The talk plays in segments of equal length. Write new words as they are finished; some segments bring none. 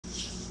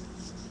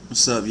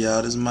What's up,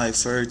 y'all? This is Mike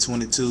Furry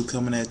 22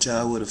 coming at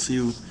y'all with a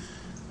few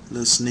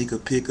little sneaker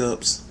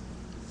pickups.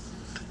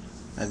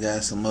 I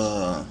got some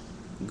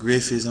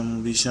Griffeys I'm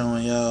gonna be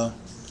showing y'all,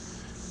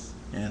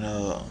 and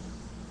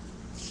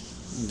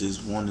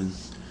just want to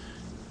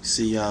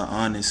see y'all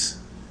honest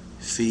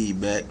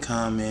feedback,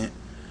 comment,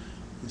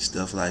 and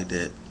stuff like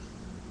that.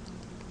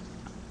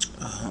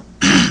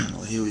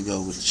 Well, here we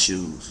go with the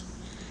shoes.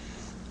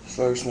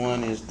 First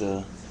one is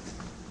the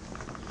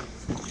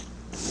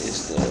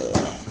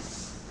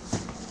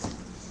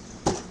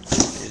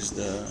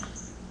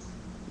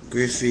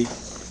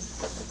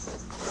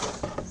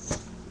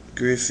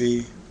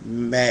Griffey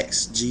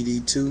Max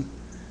GD2.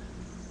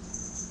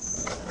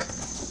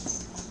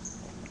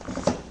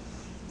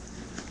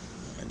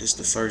 This is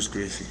the first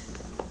Griffey.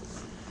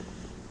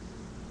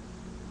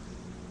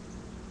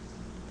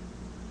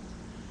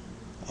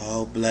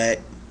 All black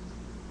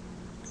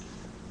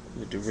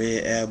with the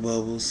red air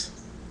bubbles,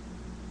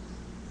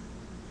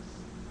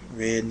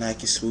 red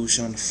Nike swoosh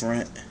on the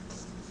front.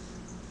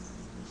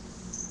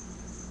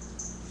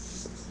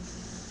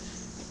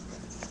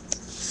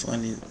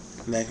 Funny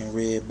black and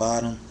red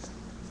bottom.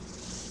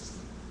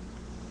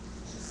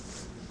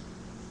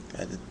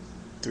 Got the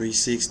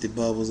 360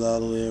 bubbles all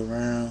the way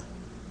around.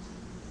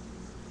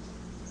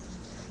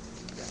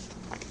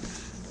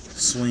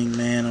 Swing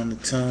man on the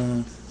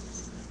tongue.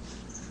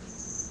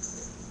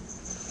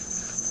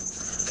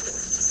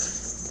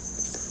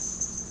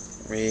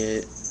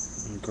 Red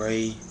and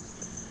gray.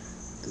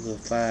 The little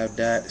 5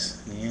 dots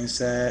on the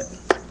inside.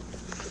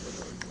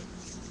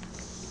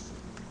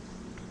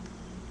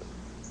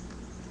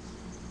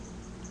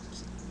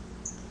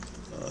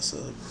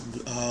 Also,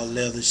 all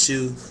leather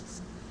shoe.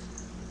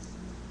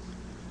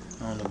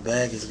 On the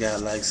back, it's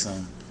got like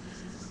some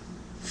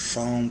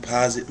foam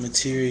posit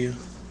material.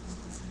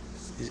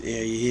 This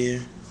area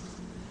here.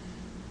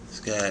 It's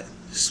got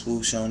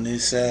swoosh on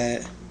this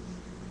side.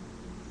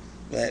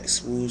 Black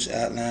swoosh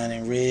outlined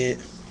in red.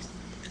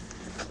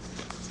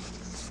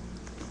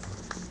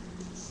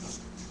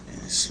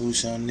 And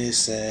swoosh on this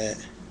side.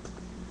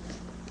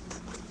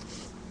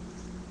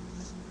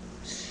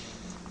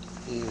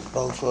 Here's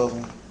both of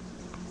them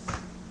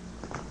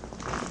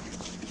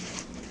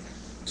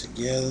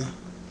together.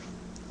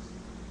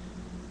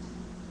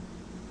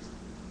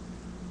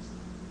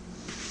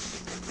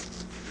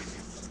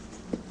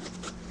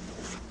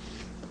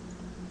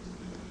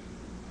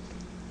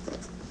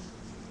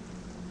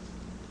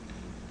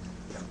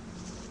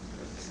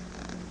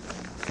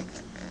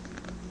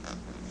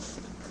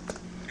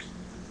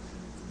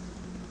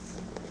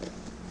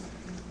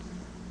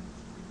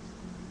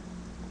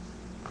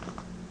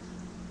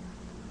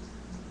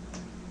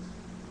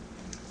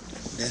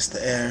 That's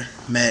the Air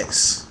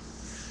Max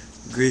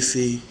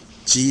Griffey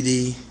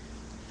GD2.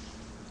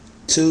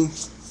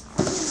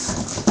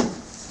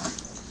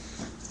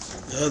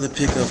 The other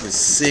pickup is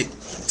sick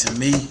to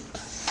me.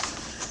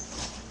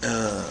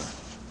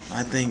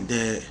 I think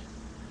that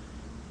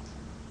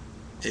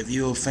if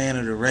you're a fan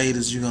of the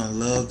Raiders, you're gonna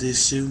love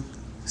this shoe.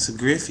 It's a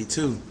Griffey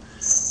too,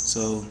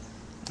 so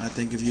I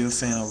think if you're a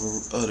fan of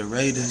the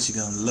Raiders,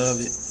 you're gonna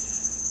love it.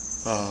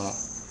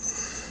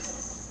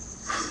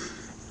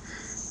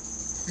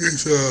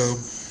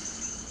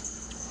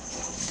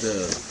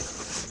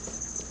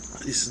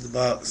 This is the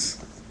box.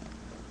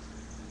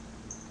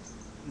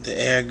 The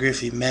Air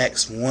Griffey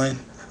Max 1,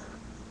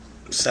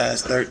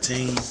 size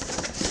 13.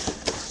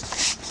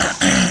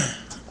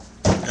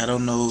 I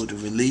don't know the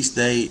release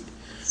date.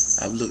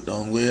 I've looked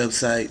on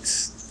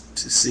websites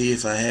to see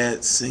if I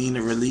had seen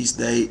the release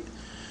date.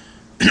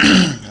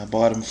 I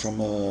bought them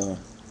from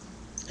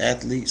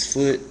Athlete's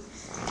Foot.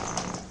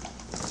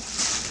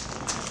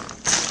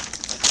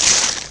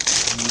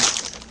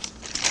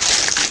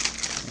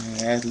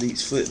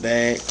 Athlete's Foot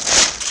bag.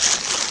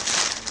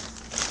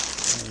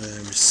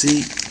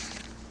 Receipt.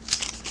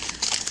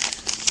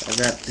 I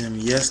got them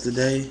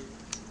yesterday,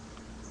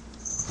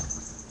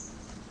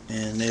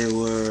 and they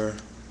were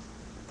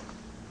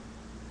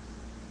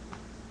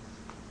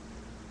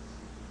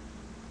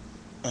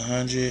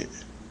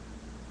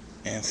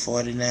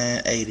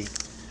 $149.80.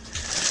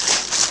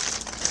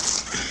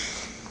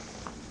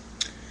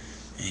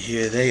 And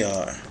here they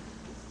are.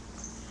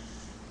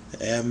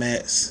 The Air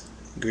Max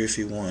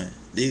Griffey 1.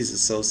 These are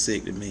so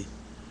sick to me.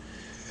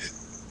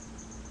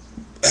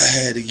 I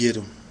had to get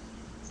them.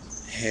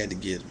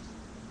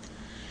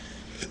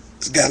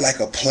 It's got like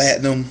a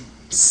platinum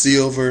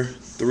silver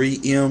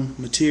 3M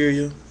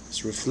material.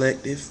 It's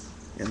reflective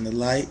in the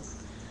light.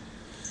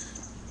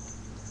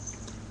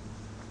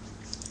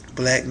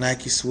 Black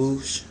Nike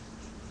swoosh.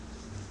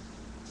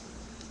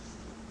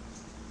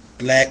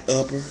 Black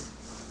upper.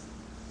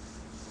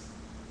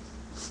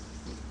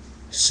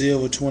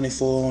 Silver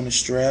 24 on the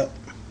strap.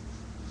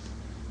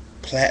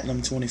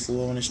 Platinum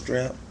 24 on the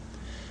strap.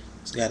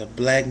 It's got a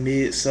black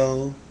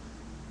midsole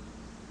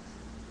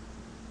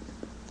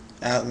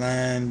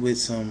outlined with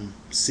some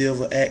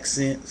silver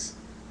accents.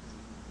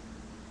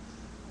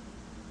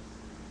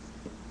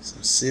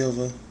 Some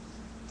silver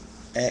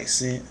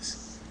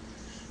accents.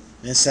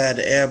 Inside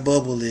the air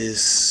bubble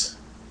is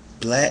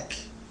black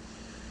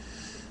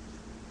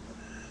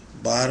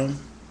bottom,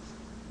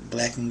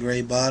 black and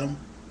gray bottom,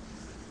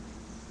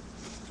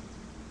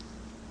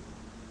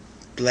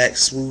 black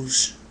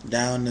swoosh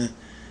down the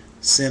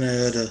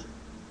center of the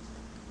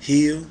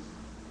heel.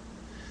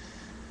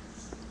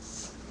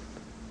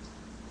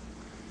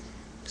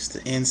 It's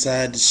the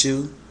inside of the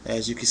shoe.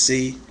 As you can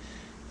see,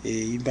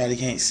 you probably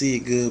can't see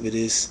it good, but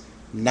it's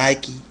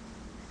Nike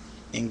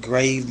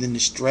engraved in the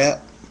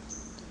strap.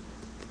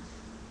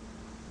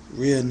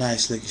 Real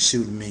nice looking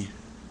shoe to me.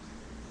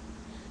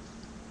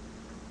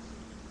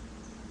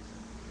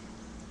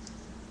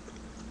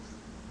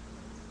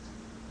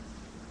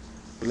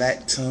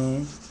 Black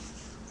tongue,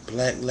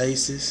 black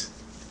laces,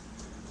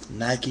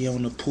 Nike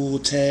on the pull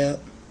tab,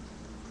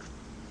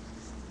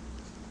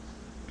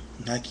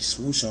 Nike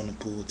swoosh on the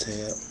pull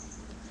tab.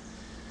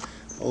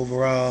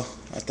 Overall,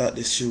 I thought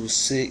this shoe was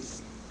sick.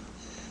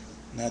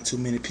 Not too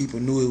many people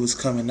knew it was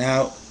coming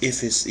out,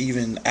 if it's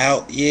even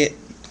out yet.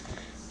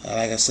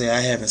 Like I say,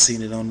 I haven't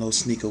seen it on those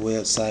sneaker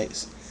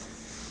websites.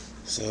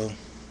 So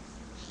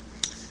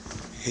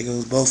here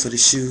goes both of the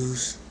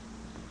shoes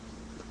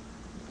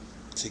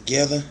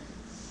together.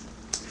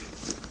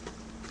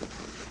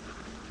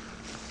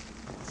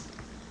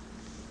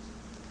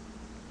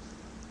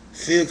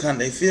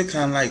 They feel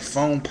kind of like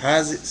foam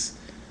posits,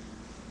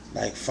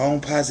 like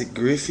foam posit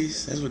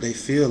griffies. That's what they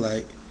feel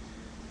like.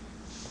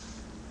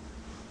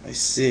 They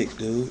sick,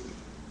 dude.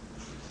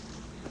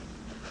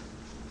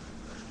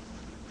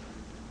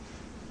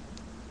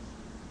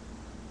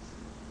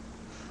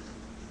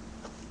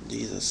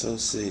 These are so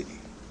sick.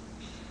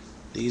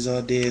 These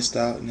are dead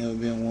stock, never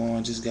been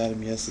worn. Just got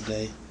them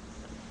yesterday.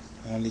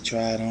 Only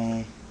tried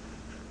on.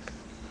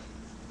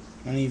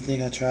 I don't even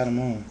think I tried them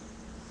on.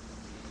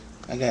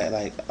 I got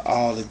like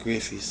all the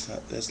griffies.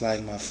 That's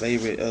like my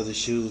favorite other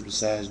shoes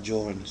besides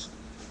Jordans.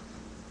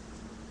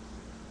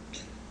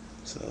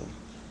 So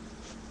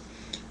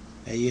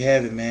there you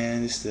have it,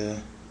 man. It's the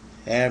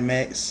Air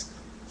Max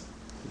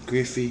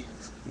Griffey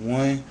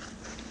 1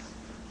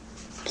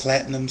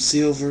 Platinum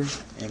Silver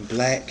and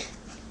Black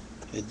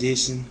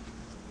edition.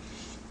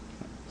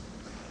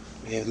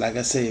 Like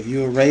I said, if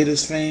you're a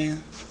Raiders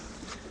fan,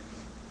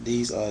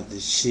 these are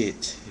the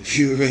shit. If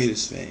you're a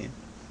Raiders fan.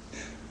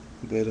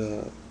 But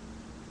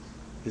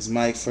it's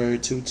Mike Furr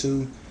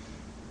 22.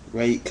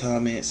 Rate,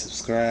 comment,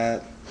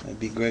 subscribe.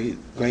 That'd be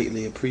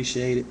greatly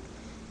appreciated.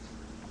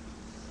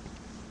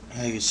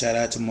 I give a shout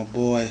out to my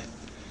boy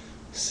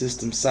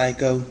System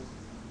Psycho.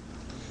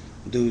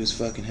 Dude is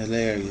fucking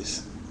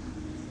hilarious.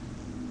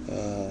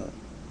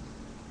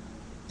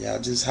 Y'all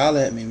just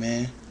holler at me,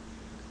 man.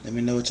 Let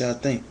me know what y'all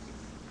think.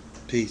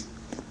 Peace.